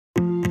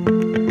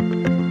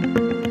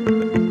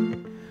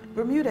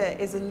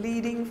is a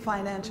leading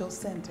financial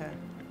center.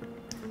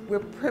 We're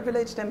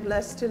privileged and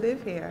blessed to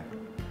live here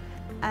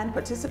and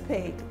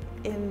participate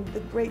in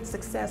the great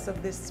success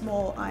of this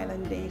small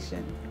island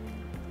nation.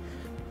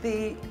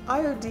 The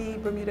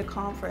IoD Bermuda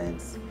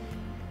Conference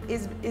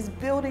is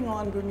building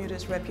on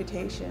Bermuda's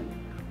reputation.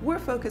 We're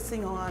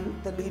focusing on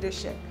the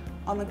leadership,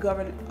 on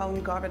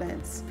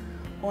governance,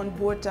 on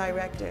board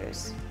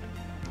directors,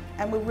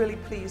 and we're really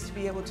pleased to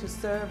be able to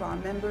serve our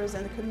members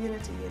and the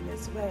community in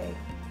this way.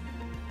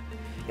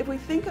 If we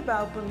think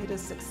about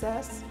Bermuda's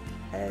success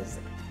as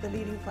the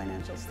leading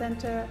financial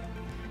center,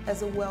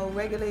 as a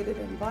well-regulated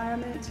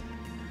environment,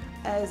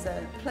 as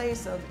a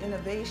place of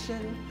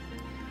innovation,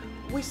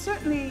 we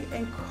certainly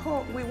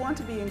want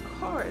to be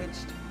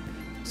encouraged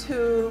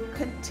to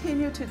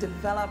continue to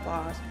develop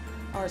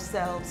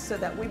ourselves so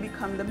that we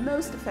become the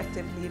most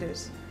effective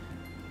leaders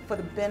for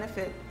the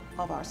benefit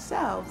of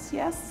ourselves,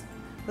 yes,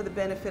 for the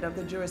benefit of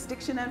the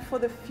jurisdiction and for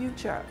the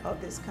future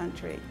of this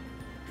country.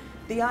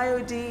 The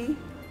IoD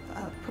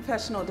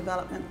Professional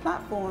Development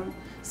Platform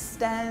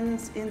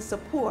stands in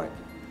support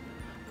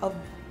of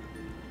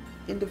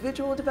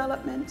individual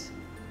development,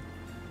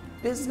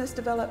 business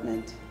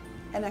development,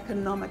 and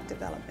economic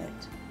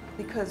development,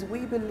 because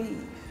we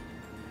believe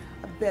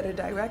better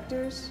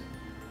directors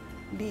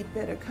lead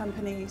better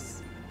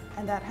companies,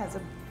 and that has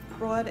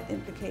broad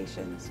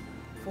implications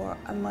for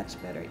a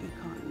much better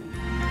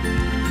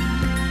economy.